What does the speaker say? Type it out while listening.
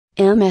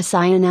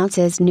MSI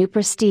announces new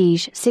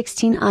Prestige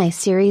 16i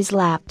series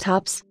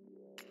laptops.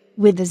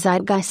 With the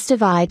zeitgeist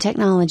of AI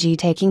technology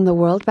taking the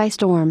world by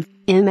storm,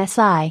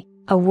 MSI,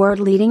 a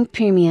world-leading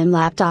premium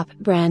laptop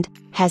brand,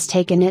 has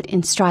taken it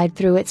in stride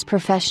through its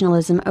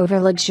professionalism over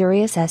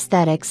luxurious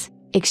aesthetics,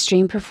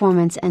 extreme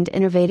performance and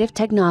innovative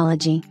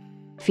technology.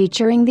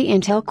 Featuring the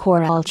Intel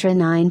Core Ultra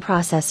 9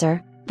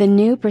 processor, the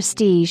new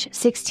Prestige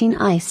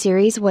 16i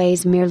series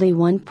weighs merely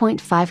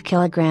 1.5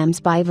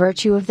 kilograms by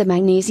virtue of the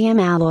magnesium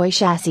alloy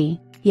chassis,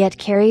 yet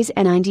carries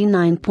a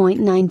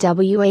 99.9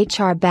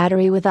 Wh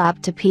battery with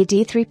up to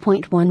PD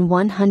 3.1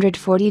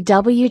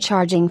 140W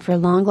charging for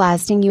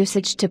long-lasting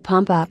usage to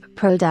pump up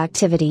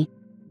productivity.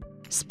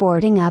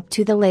 Sporting up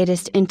to the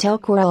latest Intel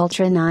Core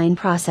Ultra 9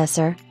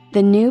 processor,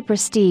 the new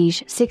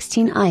Prestige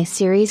 16i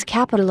series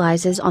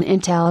capitalizes on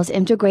Intel's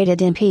integrated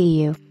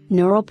NPU,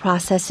 neural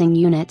processing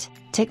unit,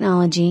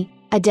 technology,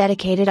 a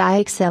dedicated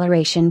AI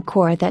acceleration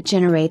core that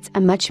generates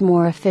a much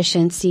more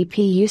efficient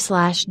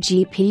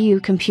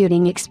CPU/GPU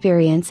computing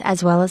experience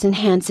as well as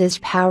enhances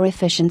power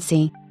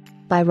efficiency.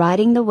 By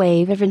riding the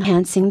wave of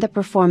enhancing the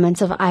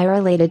performance of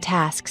AI-related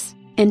tasks,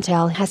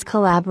 Intel has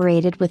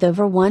collaborated with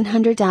over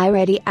 100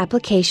 AI-ready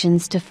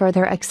applications to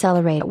further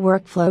accelerate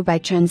workflow by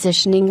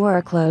transitioning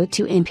workload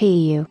to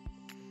NPU.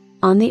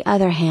 On the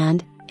other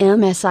hand,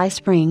 MSI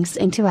springs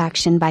into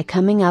action by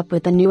coming up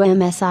with the new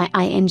MSI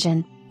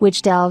engine,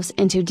 which delves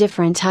into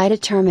different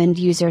AI-determined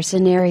user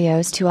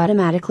scenarios to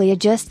automatically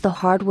adjust the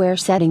hardware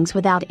settings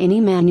without any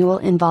manual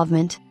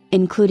involvement,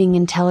 including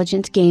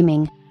intelligent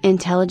gaming,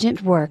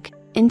 intelligent work,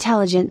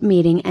 intelligent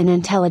meeting and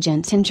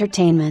intelligent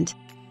entertainment.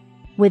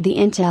 With the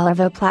Intel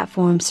Evo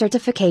platform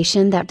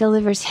certification that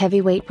delivers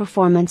heavyweight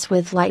performance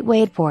with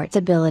lightweight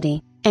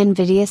portability,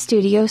 NVIDIA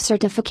Studio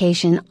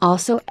certification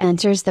also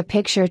enters the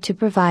picture to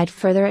provide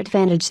further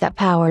advantage that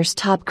powers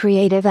top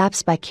creative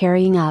apps by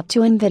carrying up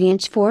to NVIDIA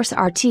GeForce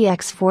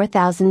RTX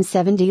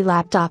 4070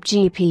 laptop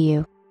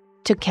GPU.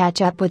 To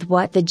catch up with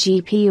what the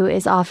GPU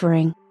is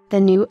offering, the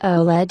new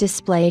OLED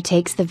display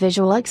takes the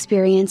visual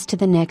experience to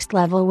the next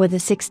level with a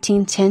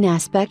 16:10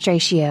 aspect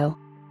ratio.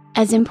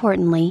 As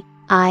importantly,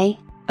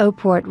 I/O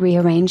port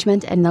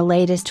rearrangement and the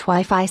latest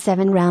Wi-Fi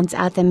 7 rounds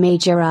out the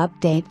major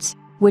updates,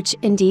 which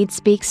indeed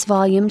speaks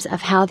volumes of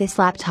how this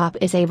laptop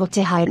is able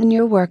to heighten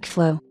your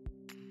workflow.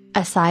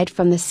 Aside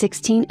from the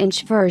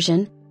 16-inch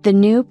version, the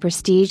new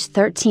Prestige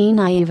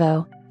 13i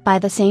Evo, by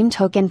the same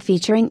token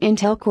featuring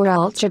Intel Core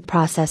Ultra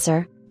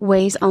processor,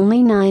 weighs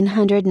only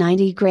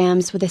 990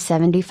 grams with a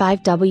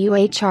 75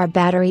 Wh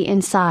battery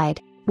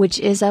inside, which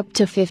is up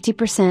to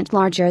 50%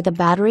 larger the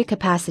battery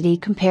capacity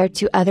compared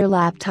to other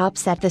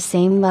laptops at the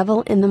same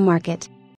level in the market.